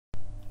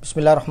بسم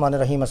اللہ الرحمن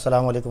الرحیم.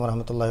 السلام علیکم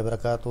ورحمۃ اللہ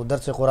وبرکاتہ.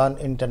 درس قرآن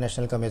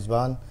انٹرنیشنل کا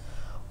میزبان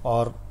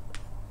اور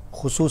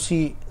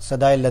خصوصی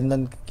صدائے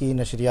لندن کی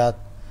نشریات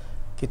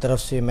کی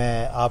طرف سے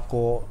میں آپ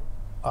کو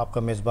آپ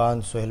کا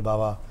میزبان سہیل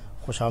باوا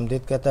خوش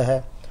آمدید کہتا ہے.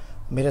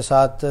 میرے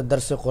ساتھ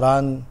درس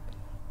قرآن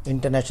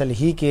انٹرنیشنل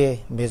ہی کے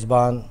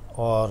میزبان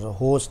اور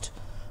ہوسٹ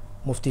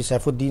مفتی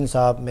سیفالدین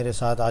صاحب میرے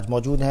ساتھ آج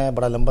موجود ہیں.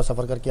 بڑا لمبا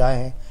سفر کر کے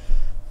آئے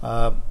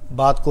ہیں.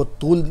 بات کو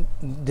طول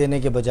دینے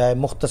کے بجائے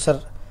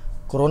مختصر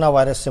کرونا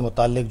وائرس سے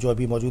متعلق جو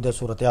ابھی موجودہ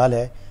صورتحال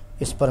ہے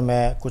اس پر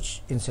میں کچھ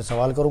ان سے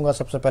سوال کروں گا.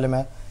 سب سے پہلے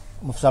میں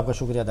مفتی صاحب کا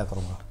شکریہ ادا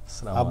کروں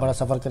گا. آپ بڑا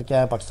سفر کر کے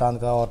آئے پاکستان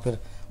کا اور پھر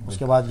اس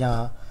کے بعد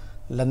یہاں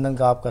لندن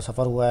کا آپ کا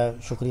سفر ہوا ہے.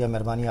 شکریہ,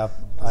 مہربانی, آپ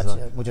آج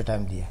مجھے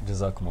ٹائم دیا.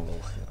 جزاکم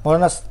اللہ خیر.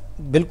 مولانا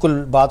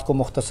بالکل بات کو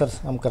مختصر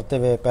ہم کرتے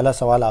ہوئے پہلا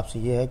سوال آپ سے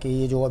یہ ہے کہ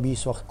یہ جو ابھی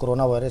اس وقت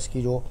کرونا وائرس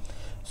کی جو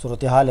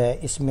صورتحال ہے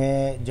اس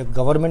میں جو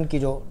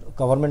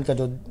گورنمنٹ کا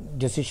جو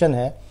ڈیسیشن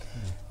ہے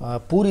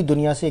پوری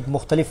دنیا سے ایک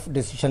مختلف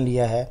ڈیسیشن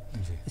لیا ہے,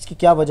 اس کی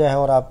کیا وجہ ہے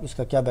اور آپ اس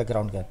کا کیا بیک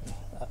گراؤنڈ کہتے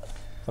ہیں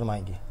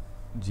فرمائیں گے؟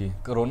 جی,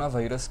 کرونا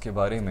وائرس کے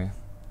بارے میں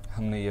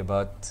ہم نے یہ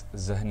بات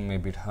ذہن میں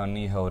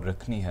بٹھانی ہے اور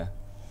رکھنی ہے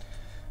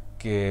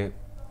کہ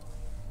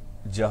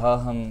جہاں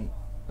ہم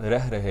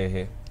رہ رہے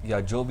ہیں یا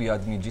جو بھی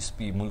آدمی جس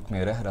بھی ملک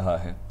میں رہ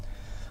رہا ہے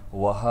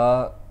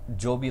وہاں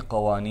جو بھی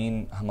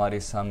قوانین ہمارے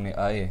سامنے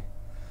آئے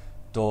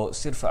تو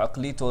صرف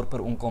عقلی طور پر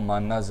ان کو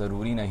ماننا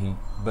ضروری نہیں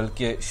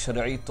بلکہ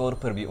شرعی طور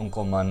پر بھی ان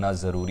کو ماننا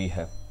ضروری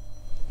ہے.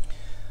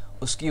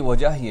 اس کی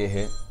وجہ یہ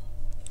ہے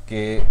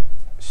کہ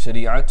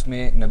شریعت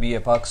میں نبی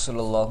پاک صلی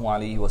اللہ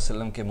علیہ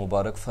وسلم کے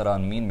مبارک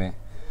فرامین میں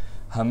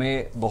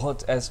ہمیں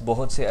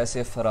بہت سے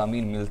ایسے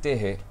فرامین ملتے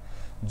ہیں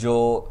جو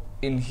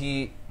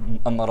انہی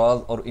امراض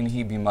اور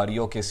انہی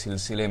بیماریوں کے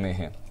سلسلے میں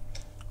ہیں,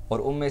 اور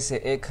ان میں سے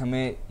ایک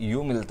ہمیں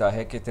یوں ملتا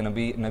ہے کہ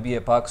نبی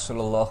پاک صلی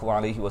اللہ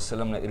علیہ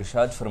وسلم نے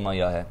ارشاد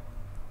فرمایا ہے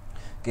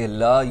کہ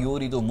لا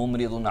یورد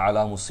ممرض علی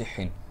مصح,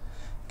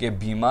 کہ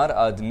بیمار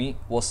آدمی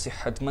وہ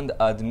صحت مند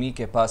آدمی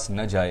کے پاس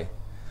نہ جائے.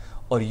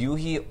 اور یوں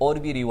ہی اور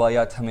بھی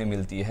روایات ہمیں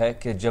ملتی ہے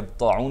کہ جب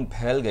طاعون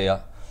پھیل گیا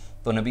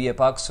تو نبی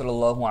پاک صلی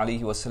اللہ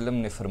علیہ وسلم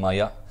نے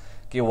فرمایا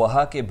کہ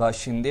وہاں کے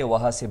باشندے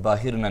وہاں سے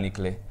باہر نہ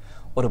نکلے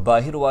اور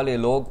باہر والے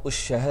لوگ اس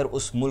شہر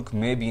اس ملک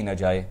میں بھی نہ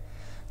جائے.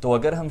 تو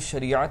اگر ہم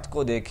شریعت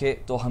کو دیکھیں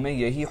تو ہمیں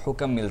یہی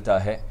حکم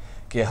ملتا ہے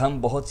کہ ہم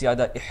بہت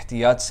زیادہ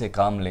احتیاط سے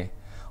کام لیں,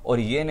 اور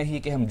یہ نہیں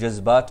کہ ہم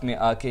جذبات میں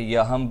آ کے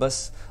یا ہم بس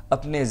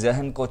اپنے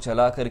ذہن کو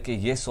چلا کر کے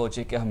یہ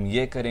سوچیں کہ ہم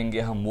یہ کریں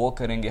گے ہم وہ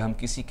کریں گے, ہم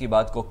کسی کی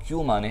بات کو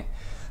کیوں مانیں.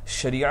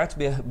 شریعت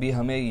بھی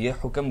ہمیں یہ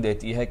حکم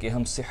دیتی ہے کہ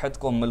ہم صحت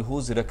کو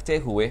ملحوظ رکھتے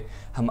ہوئے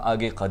ہم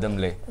آگے قدم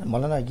لیں.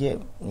 مولانا یہ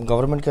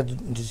گورنمنٹ کا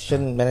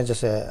ڈیسیشن میں نے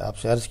جیسے آپ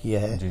سے عرض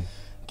کیا ہے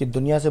کہ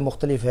دنیا سے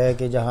مختلف ہے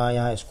کہ جہاں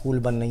یہاں اسکول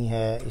بند نہیں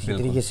ہے, اسی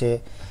طریقے سے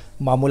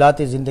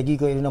معمولات زندگی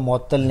کو انہوں نے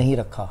معطل نہیں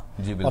رکھا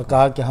اور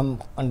کہا کہ ہم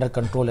انڈر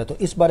کنٹرول ہے. تو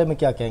اس بارے میں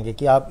کیا کہیں گے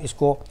کہ آپ اس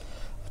کو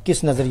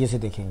کس نظریے سے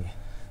دیکھیں گے؟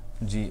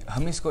 جی,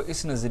 ہم اس کو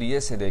اس نظریے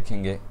سے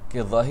دیکھیں گے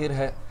کہ ظاہر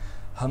ہے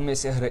ہم میں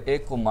سے ہر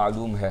ایک کو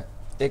معلوم ہے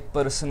ایک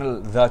پرسنل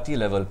ذاتی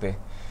لیول پہ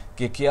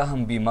کہ کیا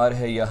ہم بیمار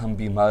ہیں یا ہم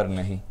بیمار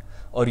نہیں,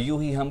 اور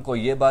یوں ہی ہم کو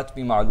یہ بات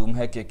بھی معلوم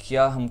ہے کہ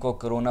کیا ہم کو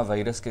کرونا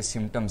وائرس کے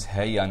سمٹمز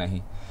ہے یا نہیں.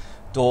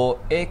 تو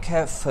ایک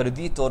ہے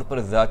فردی طور پر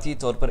ذاتی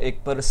طور پر ایک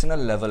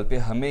پرسنل لیول پہ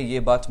ہمیں یہ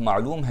بات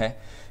معلوم ہے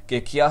کہ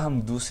کیا ہم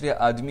دوسرے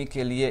آدمی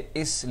کے لیے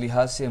اس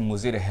لحاظ سے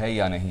مضر ہے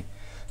یا نہیں.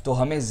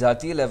 تو ہمیں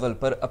ذاتی لیول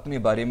پر اپنے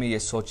بارے میں یہ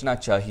سوچنا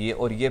چاہیے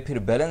اور یہ پھر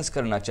بیلنس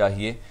کرنا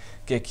چاہیے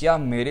کہ کیا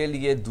میرے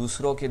لیے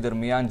دوسروں کے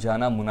درمیان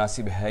جانا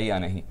مناسب ہے یا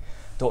نہیں.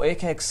 تو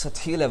ایک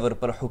سطحی لیول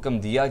پر حکم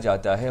دیا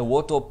جاتا ہے,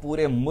 وہ تو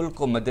پورے ملک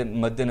کو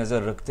مد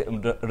نظر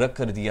رکھ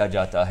کر دیا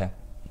جاتا ہے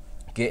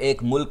کہ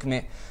ایک ملک میں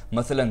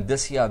مثلا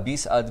 10 یا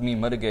 20 آدمی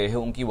مر گئے ہیں,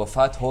 ان کی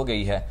وفات ہو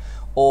گئی ہے,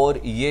 اور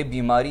یہ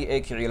بیماری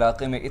ایک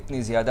علاقے میں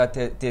اتنی زیادہ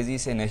تیزی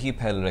سے نہیں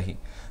پھیل رہی,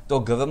 تو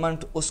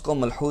گورنمنٹ اس کو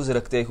ملحوظ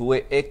رکھتے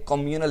ہوئے ایک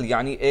کمیونل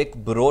یعنی ایک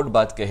براڈ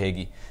بات کہے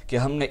گی کہ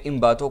ہم نے ان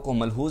باتوں کو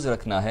ملحوظ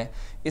رکھنا ہے.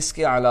 اس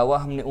کے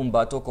علاوہ ہم نے ان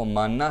باتوں کو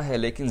ماننا ہے,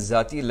 لیکن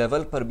ذاتی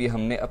لیول پر بھی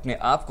ہم نے اپنے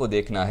آپ کو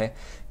دیکھنا ہے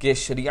کہ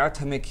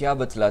شریعت ہمیں کیا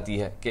بتلاتی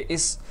ہے کہ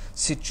اس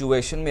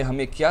سچویشن میں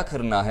ہمیں کیا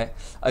کرنا ہے.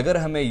 اگر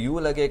ہمیں یوں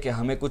لگے کہ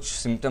ہمیں کچھ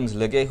سمٹمز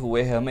لگے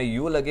ہوئے ہیں, ہمیں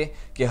یوں لگے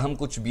کہ ہم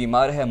کچھ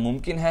بیمار ہیں,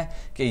 ممکن ہے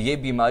کہ یہ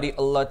بیماری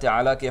اللہ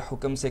تعالیٰ کے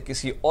حکم سے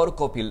کسی اور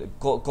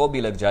کو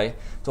بھی لگ جائے,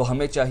 تو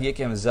ہمیں چاہیے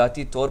کہ ہم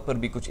ذاتی طور پر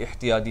بھی کچھ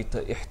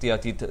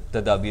احتیاطی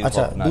تدابیر.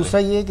 اچھا, دوسرا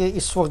یہ کہ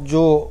اس وقت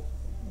جو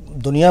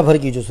دنیا بھر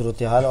کی جو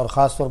صورتحال اور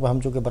خاص طور پر ہم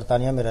چونکہ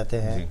برطانیہ میں رہتے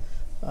ہیں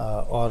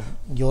اور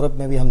یورپ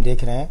میں بھی ہم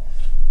دیکھ رہے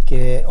ہیں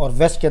کہ اور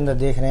ویسٹ کے اندر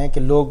دیکھ رہے ہیں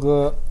کہ لوگ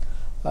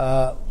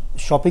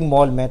شاپنگ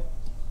مال میں,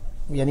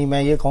 یعنی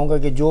میں یہ کہوں گا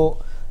کہ جو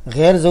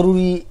غیر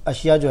ضروری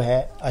اشیاء جو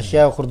ہے,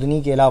 اشیاء خوردنی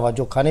کے علاوہ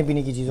جو کھانے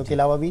پینے کی چیزوں کے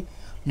علاوہ بھی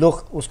لوگ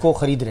اس کو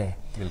خرید رہے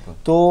ہیں.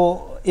 تو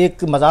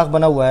ایک مذاق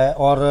بنا ہوا ہے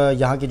اور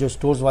یہاں کے جو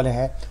سٹورز والے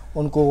ہیں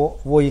ان کو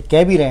وہ یہ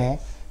کہہ بھی رہے ہیں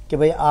کہ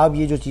بھئی آپ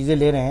یہ جو چیزیں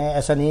لے رہے ہیں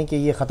ایسا نہیں کہ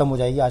یہ ختم ہو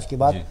جائے گی آج کے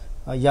بعد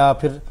یا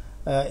پھر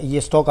یہ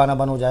سٹاک آنا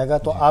بند ہو جائے گا.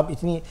 تو آپ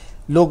اتنی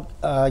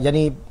لوگ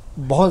یعنی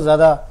بہت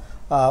زیادہ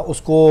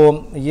اس کو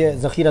یہ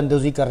ذخیرہ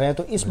اندوزی کر رہے ہیں.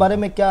 تو اس بارے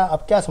میں کیا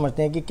آپ کیا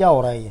سمجھتے ہیں کہ کیا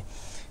ہو رہا ہے؟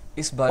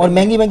 اس بارے اور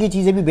مہنگی مہنگی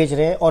چیزیں بھی بیچ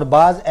رہے ہیں. اور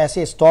بعض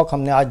ایسے اسٹاک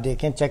ہم نے آج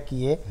دیکھیں, چیک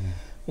کیے,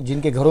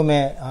 جن کے گھروں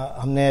میں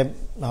ہم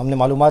نے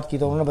معلومات کی,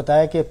 تو انہوں نے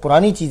بتایا کہ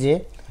پرانی چیزیں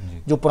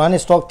جو پرانے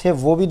اسٹاک تھے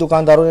وہ بھی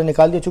دکانداروں نے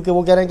نکال دیے, چونکہ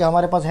وہ کہہ رہے ہیں کہ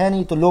ہمارے پاس ہے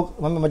نہیں, تو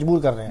لوگ ہمیں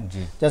مجبور کر رہے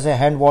ہیں. جیسے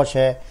ہینڈ واش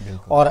ہے,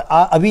 اور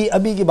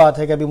ابھی کی بات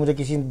ہے کہ ابھی مجھے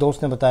کسی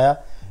دوست نے بتایا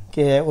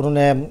کہ انہوں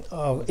نے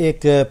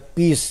ایک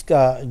پیس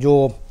کا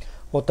جو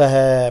ہوتا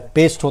ہے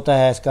پیسٹ ہوتا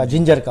ہے اس کا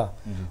جنجر کا,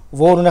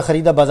 وہ انہوں نے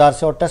خریدا بازار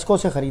سے, اور ٹیسکو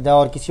سے خریدا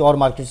اور کسی اور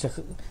مارکیٹ سے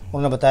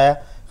انہوں نے بتایا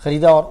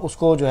خریدا, اور اس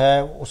کو جو ہے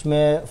اس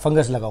میں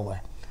فنگس لگا ہوا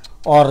ہے,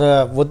 اور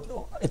وہ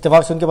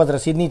اتفاق سے ان کے پاس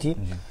رسید نہیں تھی.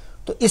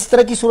 تو اس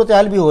طرح کی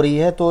صورتحال بھی ہو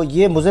رہی ہے. تو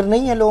یہ مضر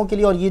نہیں ہے لوگوں کے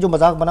لیے, اور یہ جو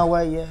مذاق بنا ہوا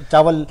ہے یہ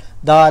چاول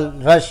دال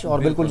رش, اور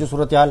بالکل جو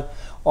صورتحال,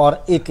 اور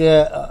ایک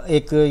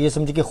یہ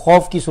سمجھے کہ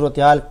خوف کی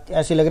صورتحال,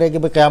 ایسے لگ رہا ہے کہ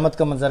بھئی قیامت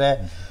کا منظر ہے.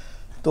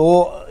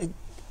 تو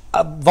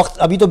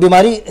ابھی تو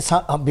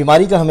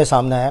بیماری کا ہمیں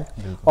سامنا ہے,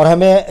 اور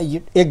ہمیں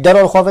ایک ڈر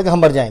اور خوف ہے کہ ہم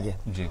مر جائیں گے,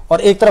 اور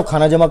ایک طرف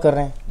کھانا جمع کر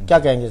رہے ہیں. کیا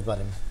کہیں گے اس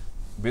بارے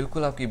میں؟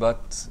 بالکل آپ کی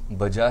بات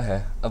بجا ہے.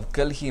 اب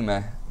کل ہی میں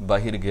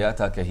باہر گیا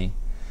تھا کہیں,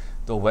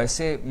 تو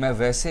میں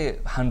ویسے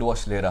ہینڈ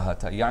واش لے رہا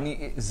تھا, یعنی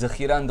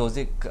ذخیرہ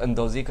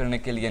اندوزی کرنے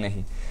کے لیے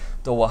نہیں.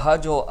 تو وہاں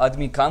جو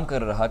آدمی کام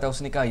کر رہا تھا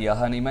اس نے کہا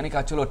یہاں نہیں. میں نے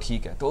کہا چلو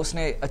ٹھیک ہے. تو اس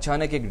نے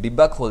اچانک ایک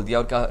ڈبہ کھول دیا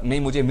اور کہا نہیں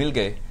مجھے مل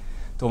گئے.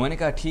 تو میں نے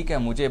کہا ٹھیک ہے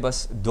مجھے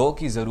بس 2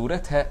 کی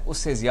ضرورت ہے, اس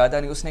سے زیادہ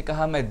نہیں. اس نے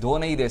کہا میں 2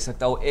 نہیں دے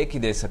سکتا ہوں, 1 ہی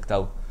دے سکتا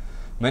ہوں.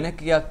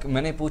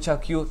 میں نے پوچھا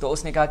کیوں؟ تو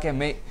اس نے کہا کہ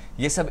میں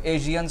یہ سب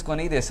ایشینز کو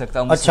نہیں دے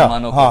سکتا,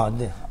 مسلمانوں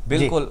کو.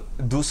 بالکل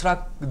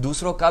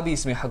دوسروں کا بھی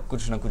اس میں حق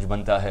کچھ نہ کچھ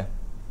بنتا ہے.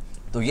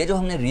 تو یہ جو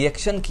ہم نے ری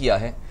ایکشن کیا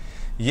ہے,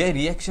 یہ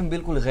ری ایکشن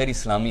بالکل غیر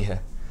اسلامی ہے,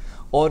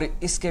 اور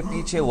اس کے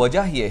پیچھے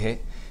وجہ یہ ہے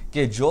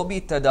کہ جو بھی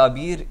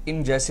تدابیر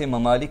ان جیسے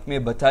ممالک میں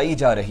بتائی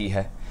جا رہی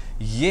ہے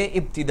یہ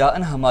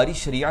ابتداءً ہماری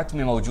شریعت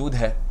میں موجود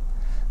ہے.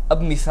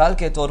 اب مثال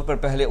کے طور پر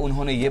پہلے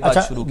انہوں نے یہ بات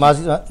شروع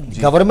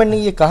کی, گورنمنٹ نے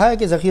یہ کہا ہے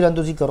کہ ذخیرہ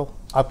اندوزی کرو,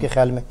 آپ کے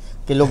خیال میں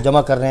کہ لوگ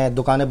جمع کر رہے ہیں,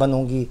 دکانیں بند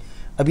ہوں گی,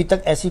 ابھی تک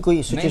ایسی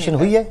کوئی سچویشن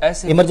ہوئی ہے؟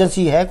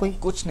 ایمرجنسی ہے کوئی؟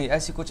 کچھ نہیں,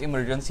 ایسی کچھ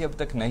ایمرجنسی اب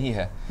تک نہیں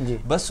ہے.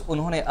 بس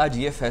انہوں نے آج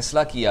یہ فیصلہ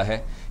کیا ہے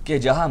کہ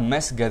جہاں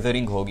میس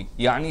گیدرنگ ہوگی,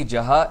 یعنی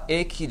جہاں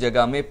ایک ہی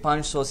جگہ میں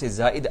 500 سے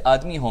زائد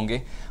آدمی ہوں گے,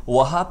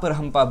 وہاں پر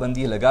ہم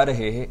پابندی لگا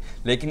رہے ہیں.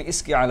 لیکن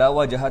اس کے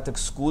علاوہ جہاں تک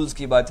سکولز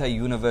کی بات ہے,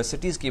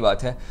 یونیورسٹیز کی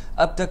بات ہے,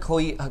 اب تک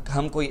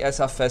ہم کوئی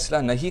ایسا فیصلہ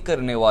نہیں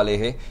کرنے والے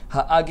ہیں.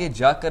 ہاں آگے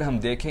جا کر ہم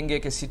دیکھیں گے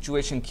کہ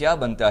سچویشن کیا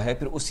بنتا ہے,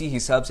 پھر اسی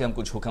حساب سے ہم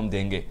کچھ حکم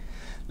دیں گے.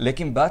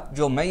 لیکن بات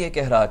جو میں یہ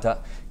کہہ رہا تھا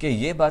کہ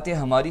یہ باتیں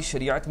ہماری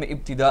شریعت میں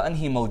ابتداءً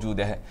ہی موجود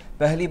ہے.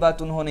 پہلی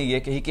بات انہوں نے یہ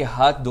کہی کہ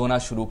ہاتھ دھونا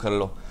شروع کر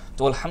لو.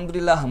 تو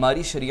الحمدللہ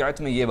ہماری شریعت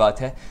میں یہ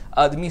بات ہے,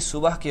 آدمی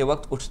صبح کے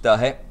وقت اٹھتا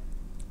ہے,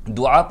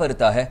 دعا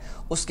پڑھتا ہے,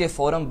 اس کے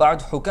فوراً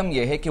بعد حکم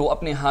یہ ہے کہ وہ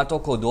اپنے ہاتھوں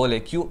کو دھو لے.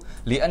 کیوں؟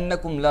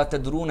 لِأَنَّكُمْ لَا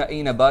تَدْرُونَ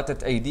أَيْنَ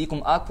بَاتَتْ أَيْدِيكُمْ.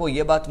 آپ کو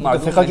یہ بات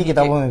معلوم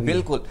نہیں,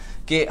 بالکل,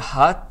 کہ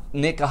ہاتھ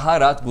نے کہاں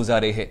رات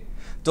گزارے ہے.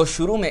 تو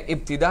شروع میں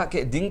ابتدا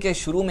کے دن کے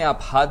شروع میں آپ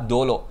ہاتھ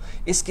دھو لو.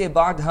 اس کے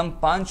بعد ہم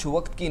 5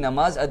 وقت کی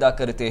نماز ادا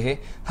کرتے ہیں,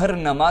 ہر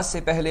نماز سے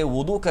پہلے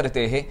وضو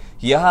کرتے ہیں,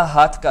 یہاں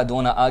ہاتھ کا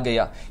دھونا آ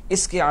گیا.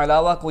 اس کے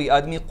علاوہ کوئی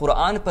آدمی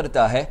قرآن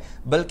پڑھتا ہے,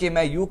 بلکہ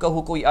میں یوں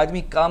کہوں کوئی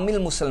آدمی کامل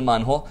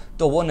مسلمان ہو,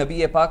 تو وہ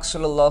نبی پاک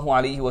صلی اللہ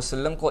علیہ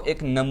وسلم کو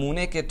ایک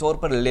نمونے کے طور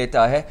پر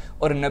لیتا ہے.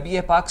 اور نبی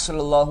پاک صلی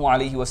اللہ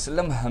علیہ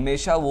وسلم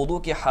ہمیشہ وضو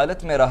کی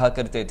حالت میں رہا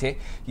کرتے تھے,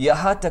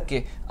 یہاں تک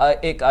کہ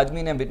ایک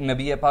آدمی نے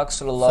نبی پاک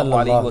صلی اللہ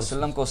علیہ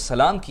وسلم کو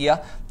سلام کیا,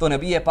 تو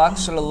نبی پاک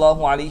صلی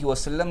اللہ علیہ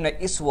وسلم نے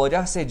اس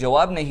وجہ سے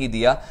جواب نہیں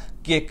دیا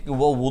کہ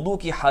وہ وضو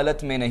کی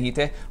حالت میں نہیں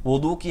تھے,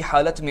 وضو کی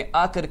حالت میں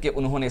آ کر کے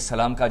انہوں نے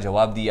سلام کا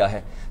جواب دیا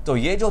ہے. تو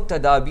یہ جو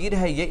تدابیر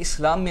ہے یہ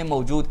اسلام میں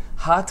موجود,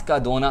 ہاتھ کا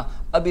دھونا.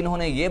 اب انہوں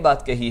نے یہ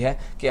بات کہی ہے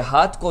کہ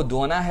ہاتھ کو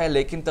دھونا ہے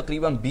لیکن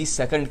تقریباً 20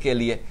 سیکنڈ کے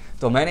لیے.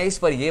 تو میں نے اس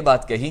پر یہ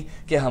بات کہی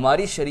کہ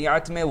ہماری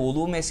شریعت میں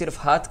وضو میں صرف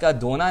ہاتھ کا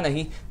دھونا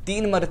نہیں,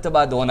 3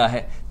 مرتبہ دھونا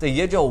ہے. تو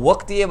یہ جو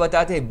وقت یہ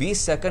بتاتے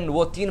 20 سیکنڈ,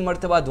 وہ 3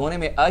 مرتبہ دھونے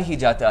میں آ ہی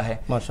جاتا ہے.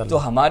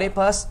 تو ہمارے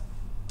پاس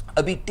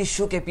ابھی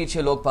ٹشو کے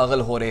پیچھے لوگ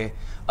پاگل ہو رہے ہیں.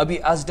 ابھی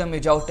ازڈم میں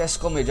جاؤ,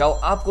 ٹیسکو میں جاؤ,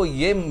 آپ کو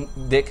یہ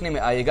دیکھنے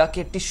میں آئے گا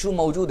کہ ٹشو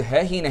موجود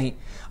ہے ہی نہیں.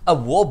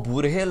 اب وہ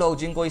بوڑھے لوگ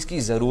جن کو اس کی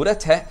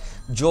ضرورت ہے,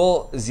 جو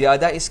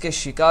زیادہ اس کے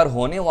شکار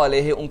ہونے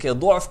والے ہیں ان کے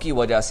ضعف کی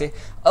وجہ سے,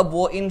 اب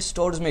وہ ان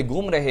سٹورز میں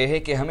گھوم رہے ہیں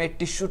کہ ہمیں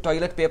ٹشو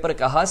ٹوائلٹ پیپر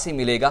کہاں سے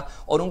ملے گا,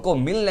 اور ان کو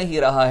مل نہیں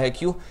رہا ہے.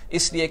 کیوں؟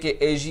 اس لیے کہ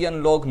ایشین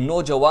لوگ,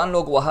 نوجوان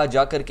لوگ وہاں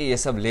جا کر کے یہ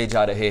سب لے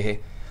جا رہے ہیں.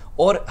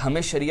 اور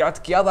ہمیں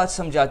شریعت کیا بات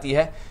سمجھاتی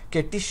ہے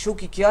کہ ٹشو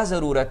کی کیا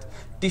ضرورت,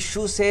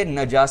 ٹشو سے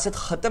نجاست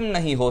ختم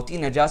نہیں ہوتی,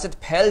 نجاست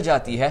پھیل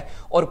جاتی ہے,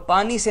 اور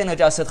پانی سے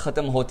نجاست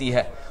ختم ہوتی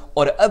ہے.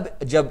 اور اب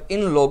جب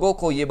ان لوگوں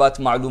کو یہ بات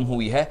معلوم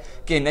ہوئی ہے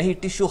کہ نہیں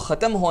ٹشو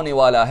ختم ہونے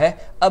والا ہے,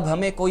 اب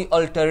ہمیں کوئی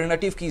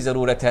الٹرنیٹیو کی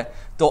ضرورت ہے,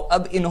 تو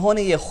اب انہوں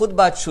نے یہ خود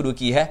بات شروع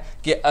کی ہے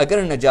کہ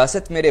اگر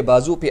نجاست میرے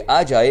بازو پہ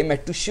آ جائے، میں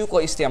ٹشو کو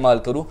استعمال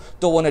کروں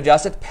تو وہ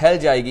نجاست پھیل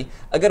جائے گی،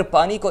 اگر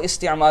پانی کو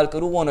استعمال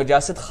کروں وہ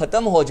نجاست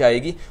ختم ہو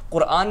جائے گی۔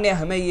 قرآن نے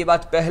ہمیں یہ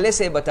بات پہلے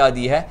سے بتا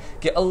دی ہے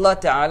کہ اللہ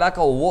تعالیٰ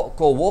کو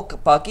وہ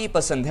پاکی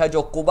پسند ہے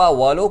جو قبا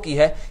والوں کی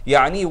ہے،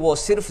 یعنی وہ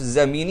صرف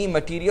زمینی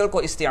مٹیریل کو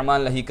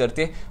استعمال نہیں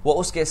کرتے، وہ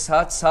اس کے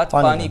ساتھ ساتھ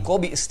پانی کو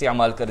بھی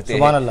استعمال کرتے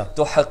ہیں۔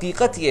 تو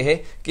حقیقت یہ ہے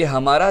کہ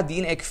ہمارا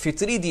دین ایک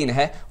فطری دین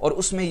ہے اور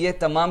اس میں یہ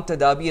تمام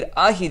تدابیر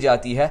آ ہی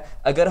جاتی ہے۔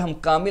 اگر ہم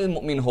کامل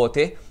مؤمن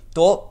ہوتے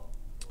تو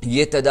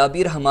یہ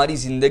تدابیر ہماری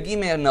زندگی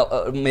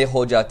میں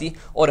ہو جاتی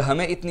اور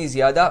ہمیں اتنی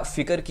زیادہ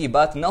فکر کی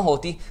بات نہ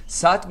ہوتی،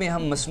 ساتھ میں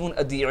ہم مسنون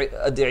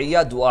ادعیہ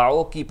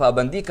دعاؤں کی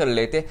پابندی کر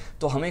لیتے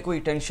تو ہمیں کوئی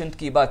ٹینشن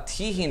کی بات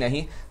تھی ہی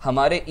نہیں۔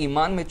 ہمارے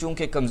ایمان میں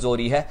چونکہ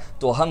کمزوری ہے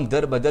تو ہم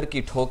در بدر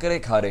کی ٹھوکریں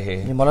کھا رہے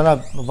ہیں۔ مولانا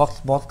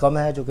وقت بہت کم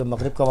ہے، جو کہ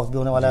مغرب کا وقت بھی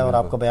ہونے والا ہے اور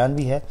آپ کا بیان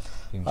بھی ہے۔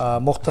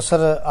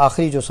 مختصر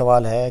آخری جو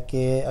سوال ہے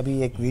کہ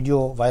ابھی ایک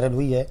ویڈیو وائرل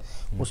ہوئی ہے،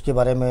 اس کے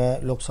بارے میں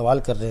لوگ سوال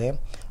کر رہے ہیں،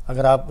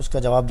 اگر آپ اس کا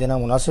جواب دینا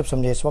مناسب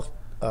سمجھے اس وقت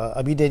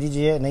ابھی دے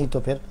دیجئے، نہیں تو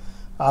پھر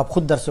آپ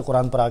خود درس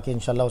قرآن پر آ کے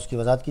انشاءاللہ اس کی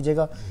وضاحت کیجیے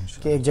گا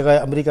کہ ایک جگہ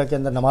امریکہ کے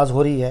اندر نماز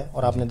ہو رہی ہے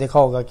اور آپ نے دیکھا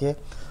ہوگا کہ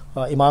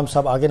امام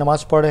صاحب آگے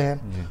نماز پڑھ رہے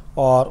ہیں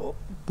اور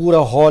پورا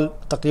ہال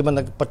تقریباً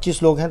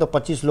 25 لوگ ہیں، تو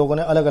 25 لوگوں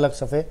نے الگ الگ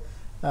صفیں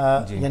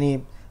یعنی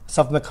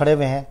صف میں کھڑے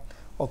ہوئے ہیں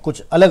اور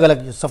کچھ الگ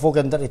الگ صفوں کے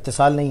اندر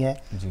اتصال نہیں ہے،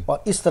 اور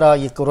اس طرح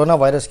یہ کرونا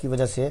وائرس کی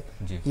وجہ سے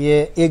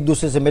یہ ایک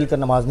دوسرے سے مل کر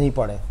نماز نہیں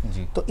پڑھے۔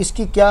 تو اس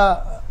کی کیا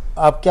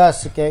آپ کیا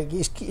کہ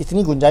اس کی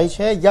اتنی گنجائش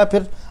ہے، یا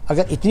پھر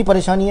اگر اتنی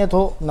پریشانی ہے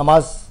تو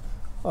نماز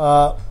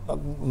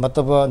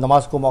مطلب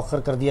نماز کو مؤخر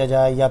کر دیا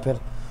جائے، یا پھر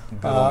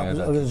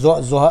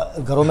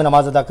گھروں میں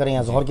نماز ادا کریں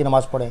یا ظہر کی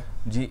نماز پڑھیں؟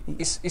 جی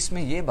اس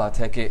میں یہ بات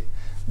ہے کہ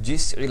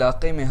جس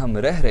علاقے میں ہم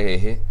رہ رہے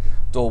ہیں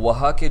تو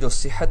وہاں کے جو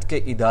صحت کے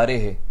ادارے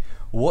ہیں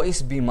وہ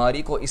اس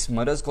بیماری کو، اس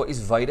مرض کو،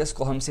 اس وائرس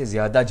کو ہم سے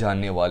زیادہ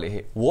جاننے والے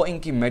ہیں، وہ ان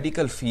کی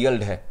میڈیکل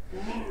فیلڈ ہے۔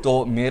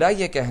 تو میرا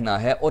یہ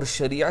کہنا ہے اور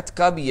شریعت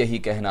کا بھی یہی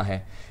کہنا ہے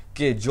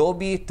کہ جو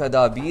بھی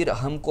تدابیر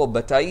ہم کو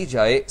بتائی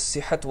جائے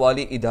صحت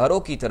والی اداروں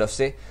کی طرف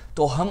سے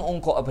تو ہم ان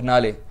کو اپنا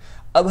لیں۔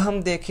 اب ہم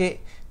دیکھیں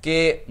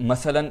کہ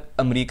مثلا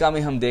امریکہ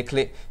میں ہم دیکھ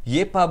لیں،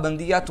 یہ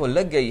پابندیاں تو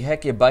لگ گئی ہے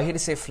کہ باہر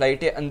سے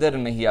فلائٹیں اندر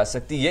نہیں آ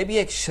سکتی، یہ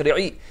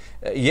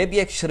بھی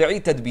ایک شرعی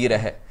تدبیر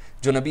ہے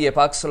جو نبی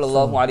پاک صلی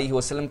اللہ علیہ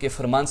وسلم کے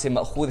فرمان سے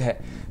مأخوذ ہے،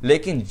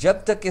 لیکن جب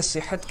تک کہ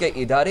صحت کے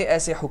ادارے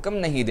ایسے حکم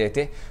نہیں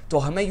دیتے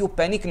تو ہمیں یوں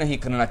پینک نہیں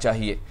کرنا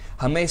چاہیے،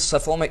 ہمیں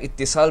صفوں میں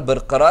اتصال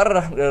برقرار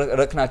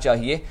رکھنا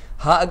چاہیے۔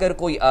 ہاں اگر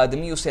کوئی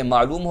آدمی اسے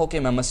معلوم ہو کہ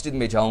میں مسجد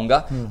میں جاؤں گا،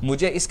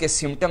 مجھے اس کے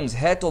سمٹمز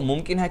ہے تو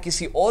ممکن ہے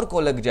کسی اور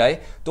کو لگ جائے،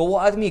 تو وہ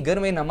آدمی گھر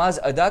میں نماز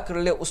ادا کر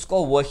لے، اس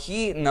کو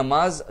وہی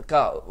نماز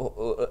کا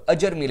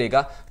اجر ملے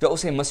گا جو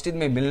اسے مسجد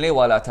میں ملنے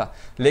والا تھا۔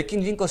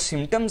 لیکن جن کو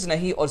سمٹمز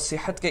نہیں اور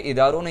صحت کے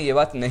اداروں نے یہ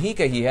بات نہیں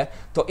کہی ہے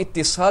تو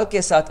اتصال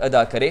کے ساتھ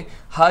ادا کرے۔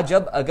 ہاں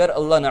جب اگر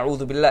اللہ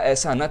نعوذ باللہ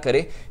ایسا نہ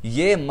کرے،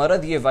 یہ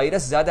مرض، یہ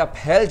وائرس زیادہ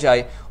پھیل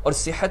جائے اور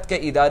صحت کے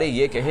ادارے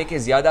یہ کہے کہ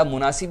زیادہ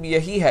مناسب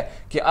یہی ہے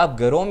کہ آپ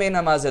گھروں میں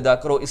نماز ادا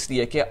کرو اس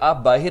لیے کہ آپ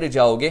باہر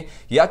جاؤ گے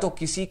یا تو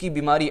کسی کی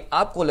بیماری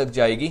آپ کو لگ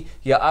جائے گی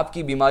یا آپ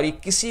کی بیماری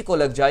کسی کو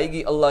لگ جائے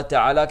گی اللہ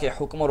تعالیٰ کے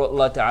حکم اور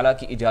اللہ تعالیٰ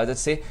کی اجازت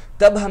سے،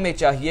 تب ہمیں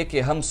چاہیے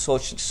کہ ہم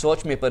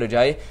سوچ میں پڑ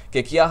جائے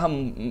کہ کیا ہم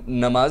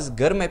نماز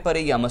گھر میں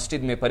پڑھیں یا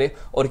مسجد میں پڑھیں،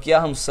 اور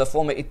کیا ہم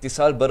صفوں میں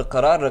اتصال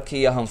برقرار رکھیں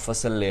یا ہم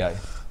فصل لے آئے۔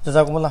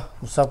 جزاکم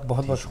اللہ صاحب،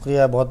 بہت بہت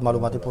شکریہ، بہت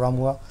معلوماتی پروگرام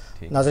ہوا۔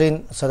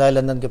 ناظرین، صدائے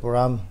لندن کے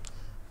پروگرام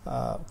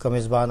کا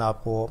میزبان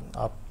آپ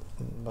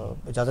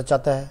اجازت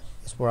چاہتا ہے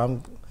اس پروگرام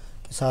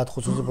کے ساتھ،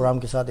 خصوصی پروگرام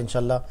کے ساتھ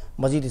انشاءاللہ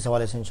مزید اس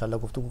حوالے سے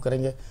انشاءاللہ گفتگو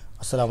کریں گے۔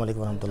 السلام علیکم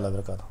ورحمۃ اللہ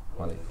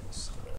وبرکاتہ۔ وعلیکم السلام۔